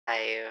All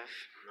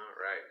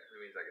right, that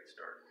means I can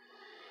start.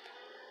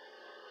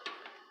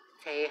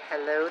 Say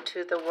hello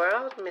to the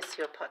world,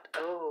 Monsieur Pot.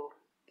 Oh.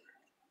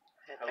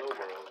 Hello,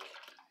 world.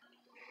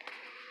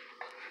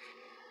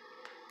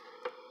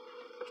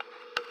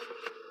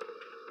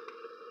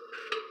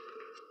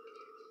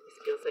 This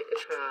feels like a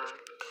trap.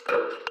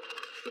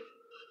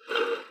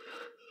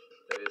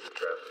 That is a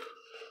trap.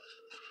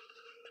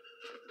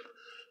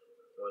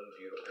 One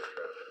beautiful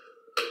trap.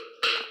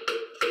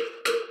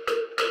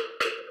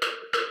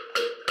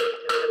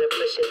 I'm going to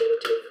push it in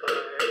too far.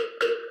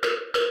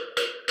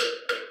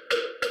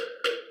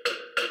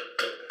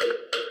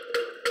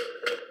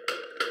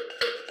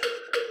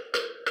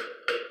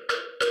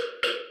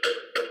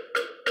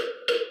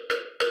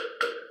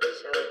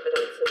 Shall I put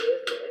on some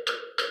music?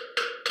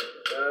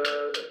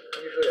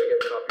 Usually I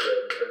get copyright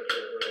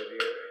infringement when I do.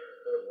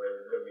 I don't mind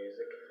no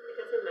music. It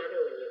doesn't matter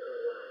when you go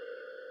live.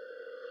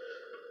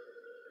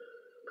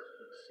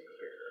 Let's see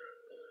here.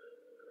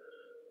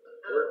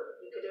 Oh,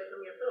 you could do it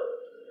from your phone.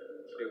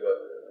 Do what?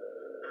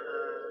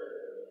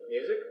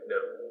 Music? No.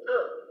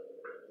 Oh.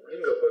 You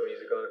can go put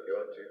music on if you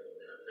want to.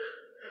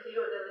 What do you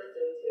want to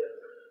listen to?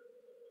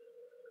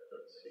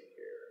 Let's see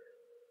here.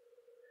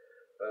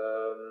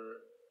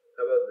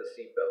 How about the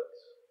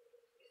seatbelts?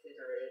 Is it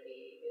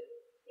already in...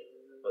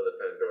 On the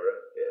Pandora?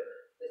 Yeah.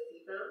 The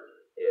seatbelt?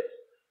 Yeah.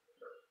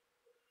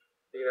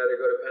 You can either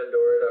go to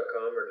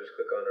Pandora.com or just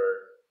click on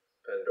our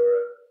Pandora.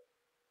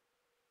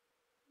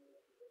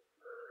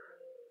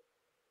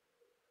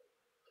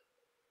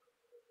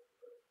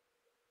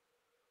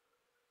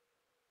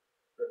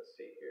 Let's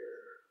see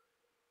here.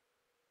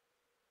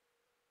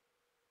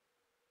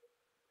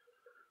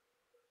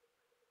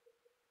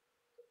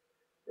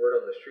 Word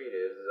on the street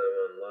is I'm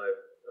on live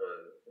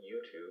on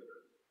YouTube.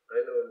 I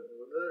know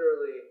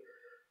literally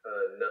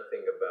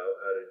nothing about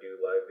how to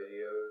do live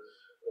videos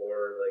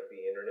or like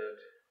the internet.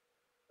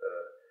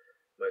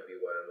 Might be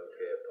why I'm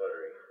okay at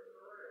Pottery.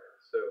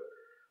 So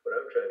what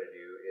I'm trying to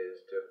do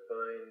is to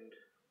find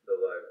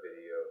the live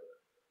video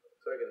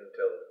so I can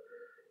tell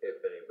if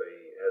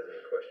anybody has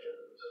any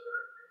questions.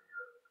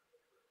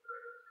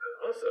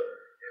 Awesome.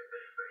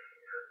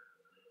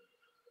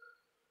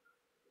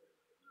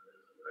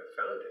 I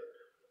found it.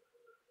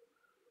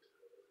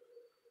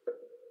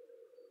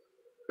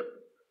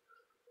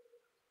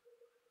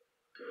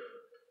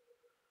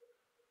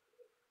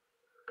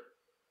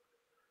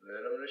 And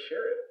then I'm going to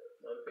share it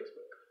on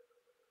Facebook.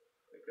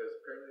 Because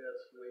apparently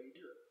that's the way you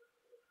do it.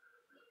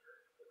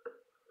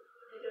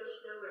 I don't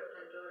know where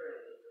Pandora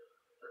is.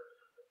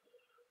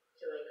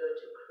 Do I go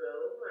to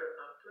Chrome or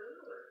Opera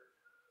or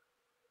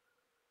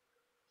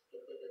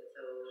is it its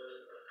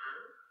own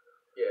app?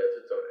 Yeah,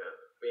 it's its own app.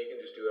 But you can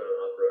just do it on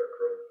Opera or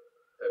Chrome.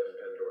 Type in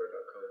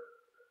Pandora.com.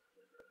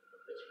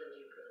 Which one do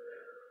you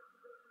prefer?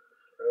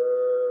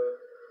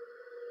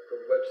 The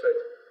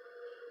website's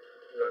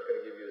not going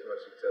to give you as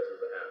much success as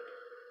the app.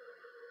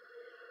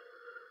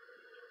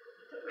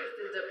 This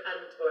is a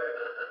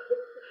Pandora.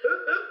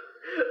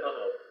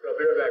 I'll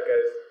be right back,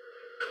 guys.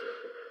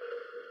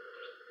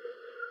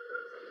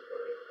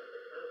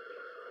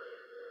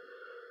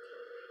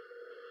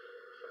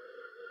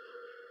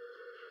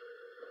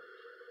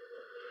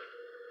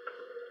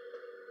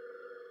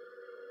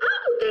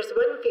 Oh, there's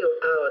one view.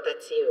 Oh,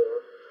 that's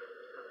you.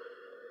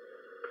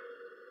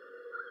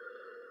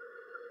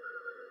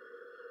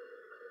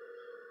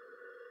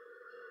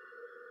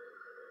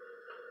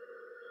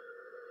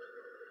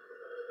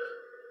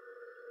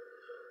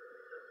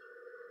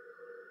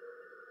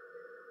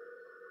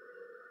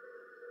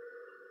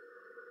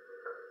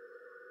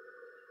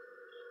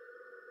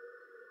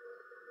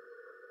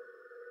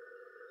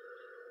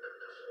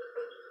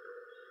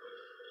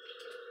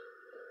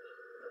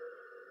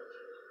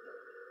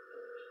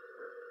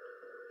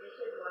 You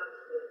should watch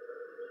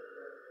this.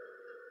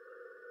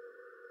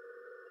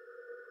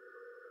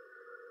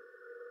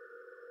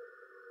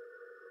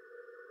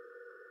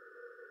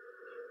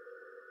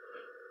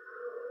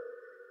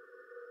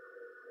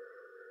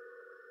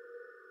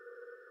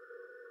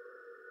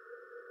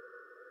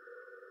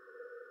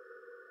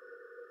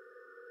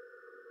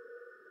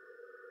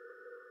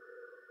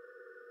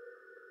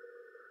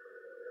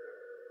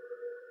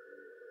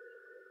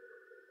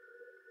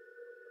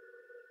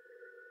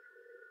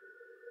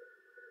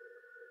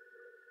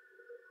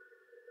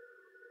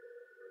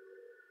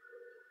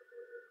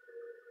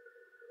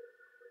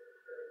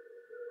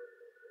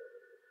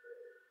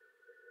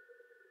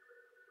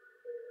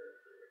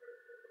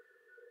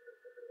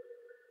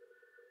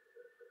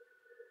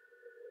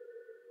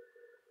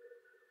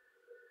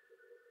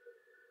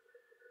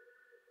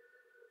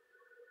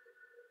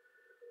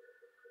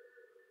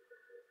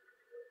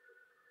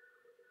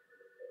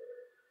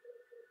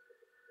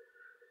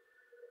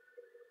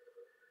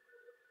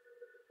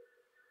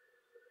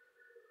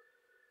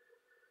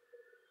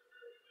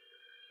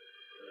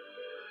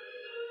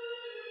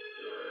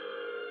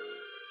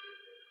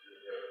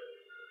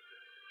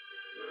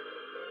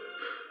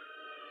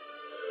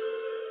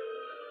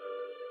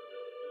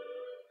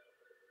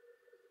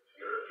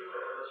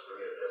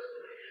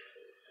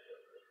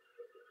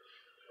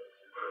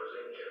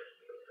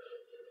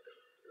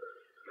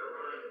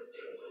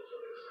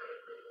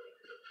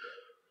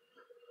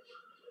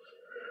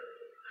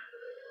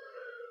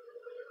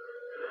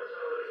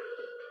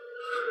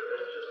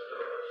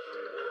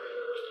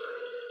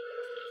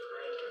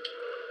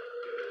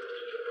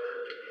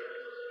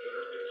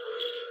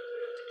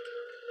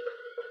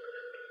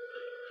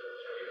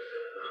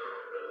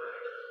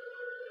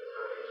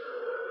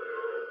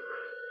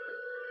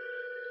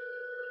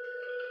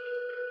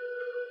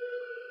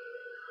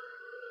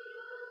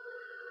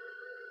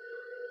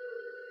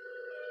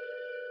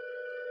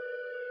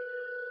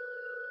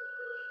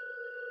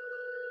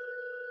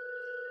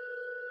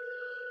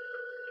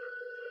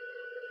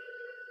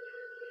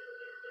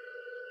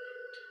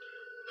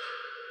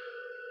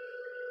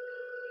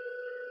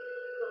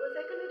 was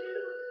I gonna do?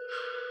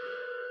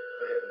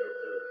 I have no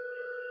clue.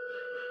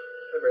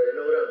 I barely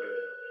know what I'm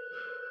doing.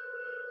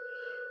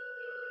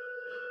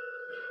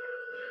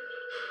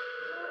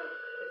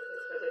 This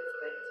is what it's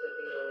like to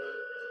be old.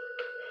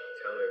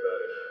 Tell me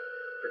about it.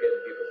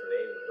 Forgetting people's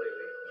names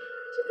lately.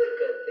 Which is a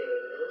good thing.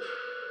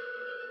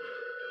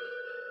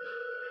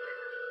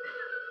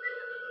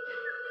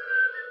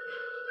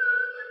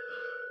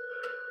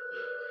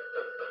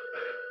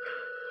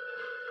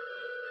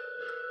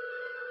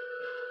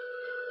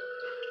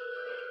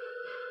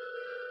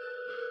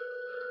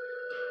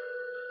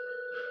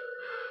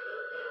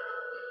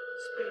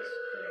 Space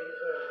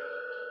flavor.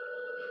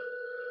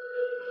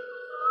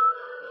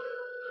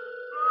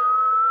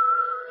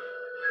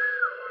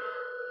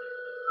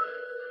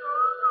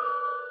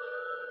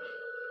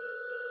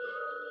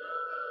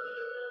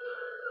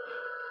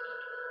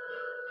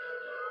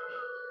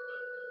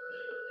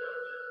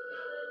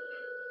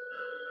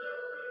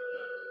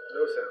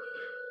 No sound.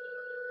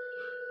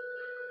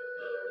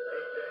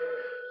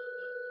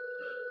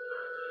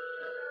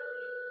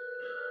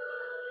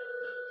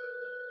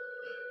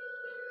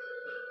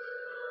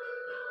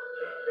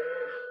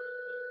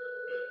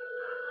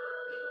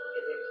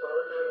 Is it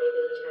called Not Made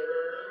in China?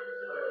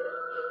 Or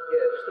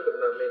Yeah, just look up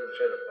Not Made in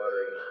China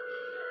Pottery.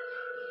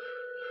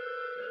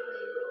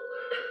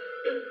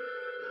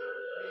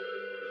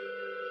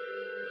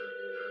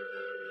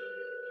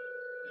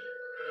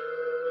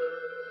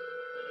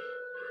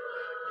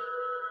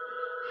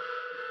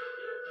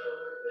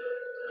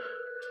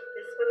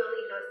 this one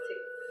only has 6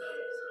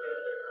 subscribers.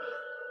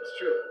 It's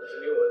true. It's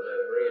a new one that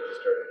Maria just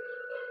started.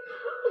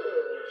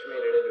 Oh. She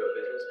made it into a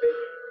business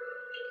page,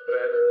 but I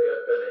haven't really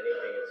done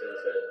anything since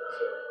then.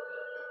 So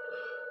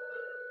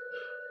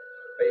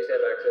I used to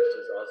have access to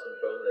this awesome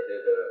phone that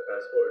did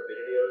fast forward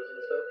videos and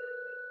stuff,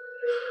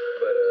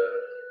 but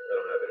I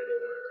don't have it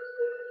anymore.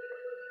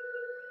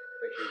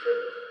 Make sure you turn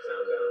the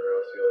sound down, or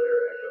else you'll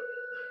hear echo.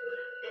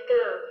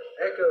 Echo.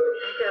 Echo.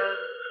 Echo.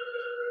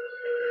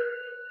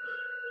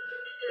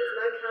 It's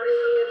not counting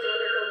me as one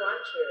of the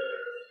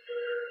watchers.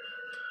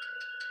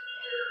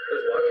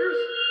 There's watchers?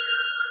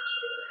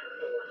 I have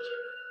a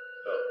watcher.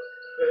 Oh.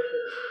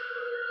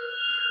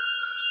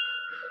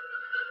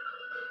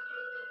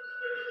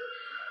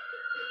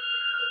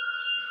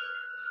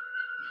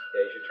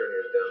 Yeah, you should turn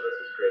yours down. This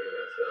is creating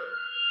that sound.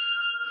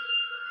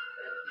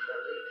 That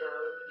lovely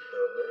sound.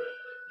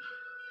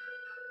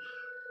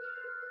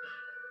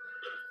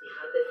 See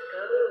how this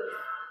goes.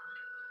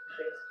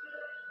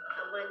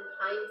 Someone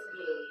finds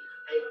me.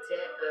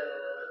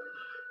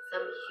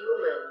 Some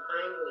human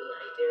find me.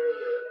 I dare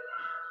you.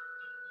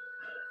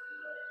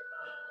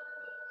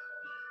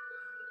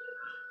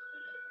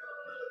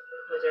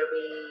 What are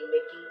we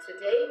making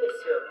today,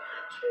 Monsieur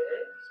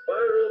Patrick?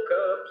 Spiral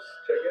cups.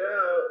 Check it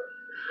out.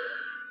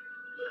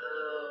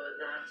 Oh,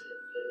 that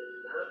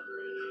is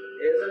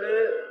lovely. Isn't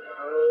it?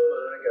 Oh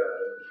my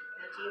god.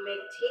 Now, do you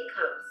make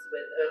teacups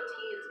with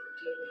teas?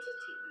 Do you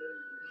tea?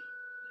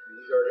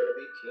 These are going to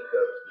be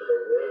teacups for the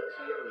World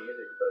Tea and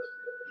Music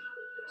Festival.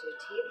 Do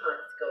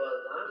teapots go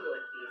along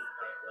with these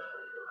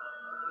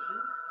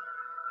spirals?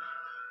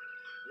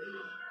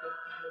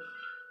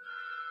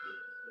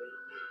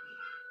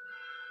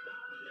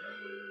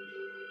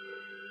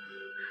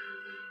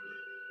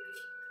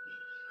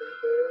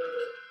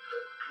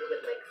 I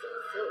would like some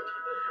silk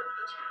to help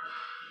the chat.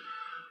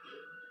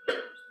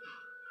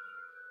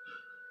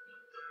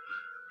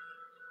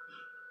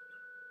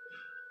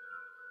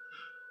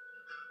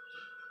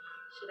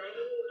 Should I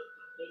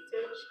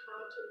research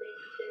how to make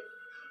this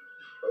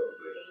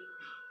Probably. thing?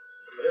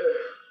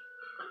 Yeah.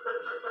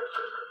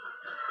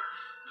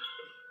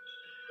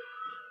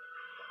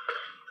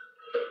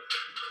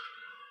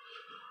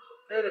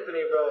 And if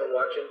any of y'all are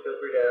watching, feel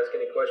free to ask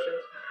any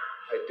questions.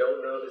 I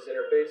don't know this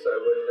interface, so I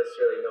wouldn't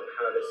necessarily know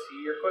how to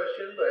see your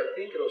question, but I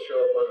think it'll show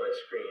up on my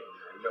screen.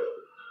 I know.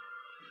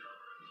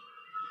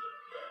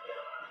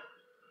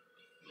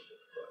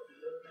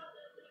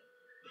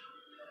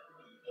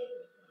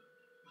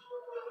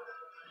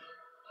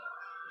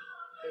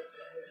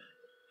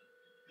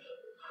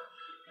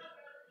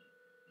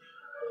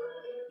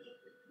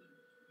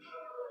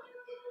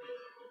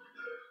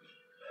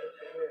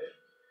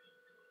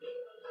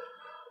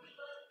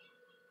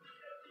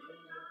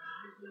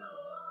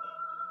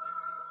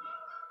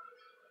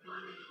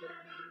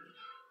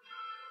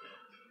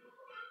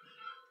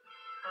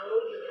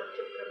 Oh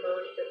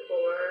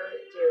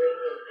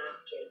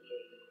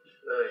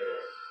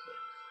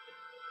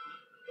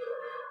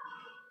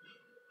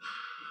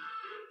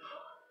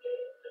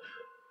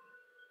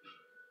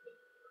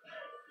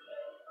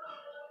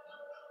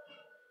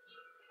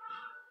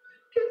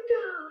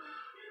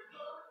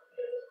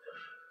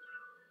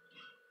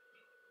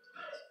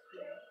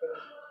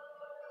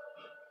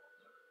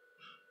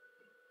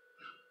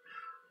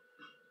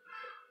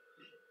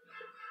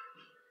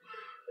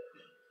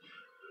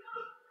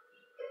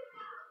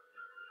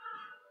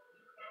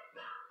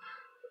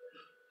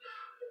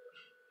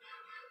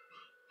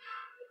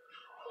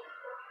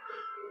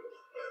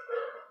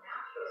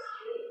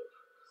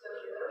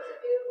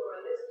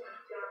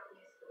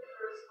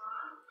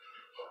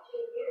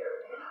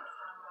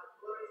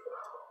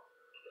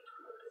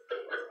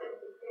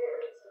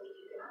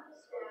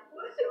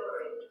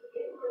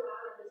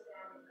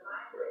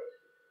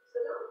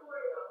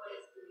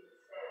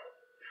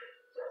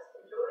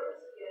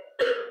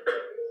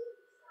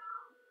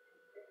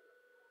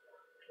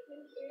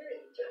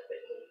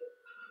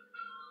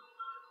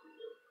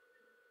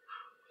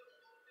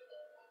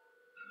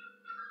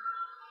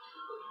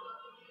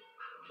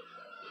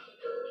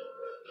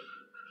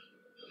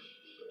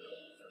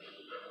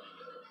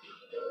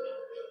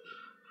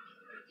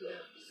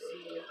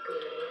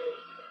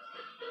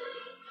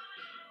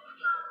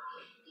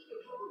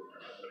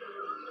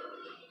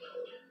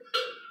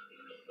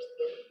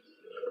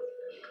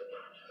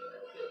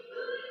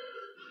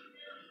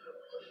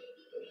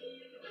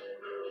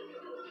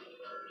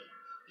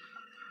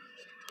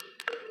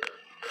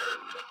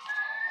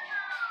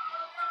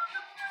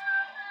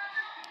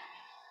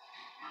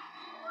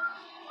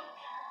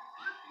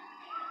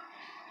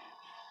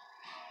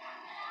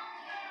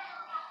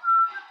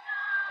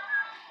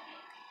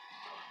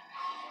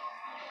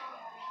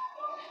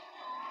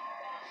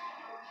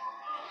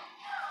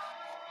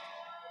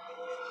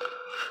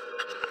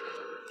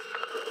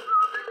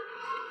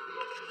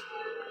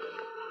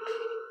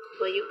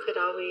you could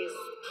always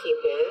keep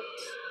it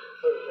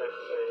for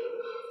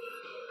reference.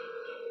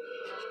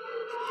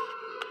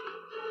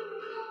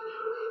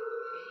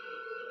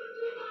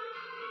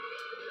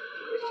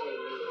 Wish I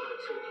knew how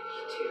to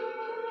YouTube.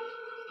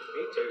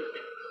 Me too.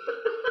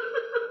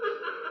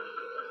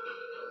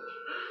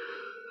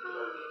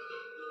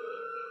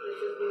 This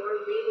is more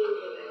reading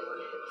than I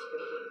wanted to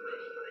in my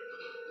life.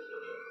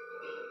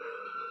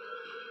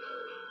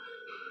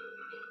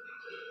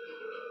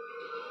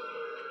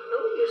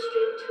 Oh, you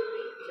streamed 2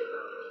 weeks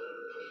ago.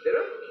 Did I?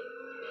 You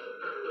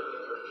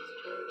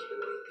streamed 2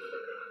 weeks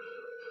ago.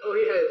 Oh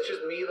yeah, it's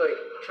just me like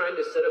trying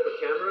to set up a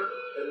camera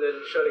and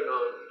then shutting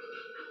off.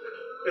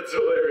 It's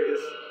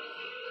hilarious.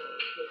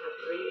 You have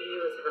 3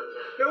 views on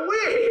that. No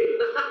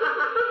way!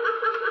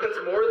 That's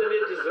more than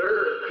it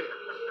deserved.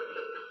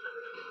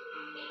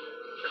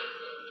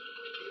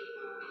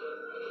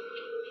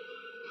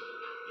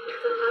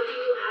 So how do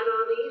you add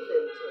all these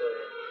into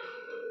it?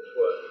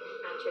 What?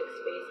 Patrick's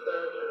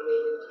Facebook,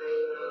 Made in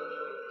China.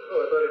 Oh,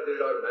 I thought it did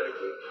it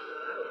automatically.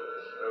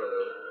 I don't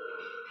know.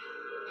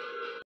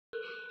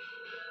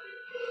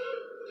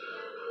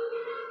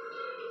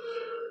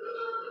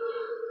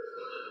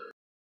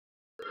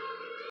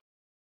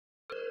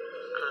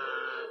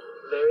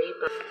 Very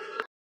bad.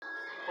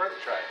 Worth a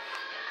try.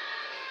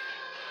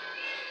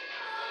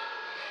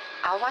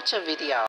 I'll watch a video.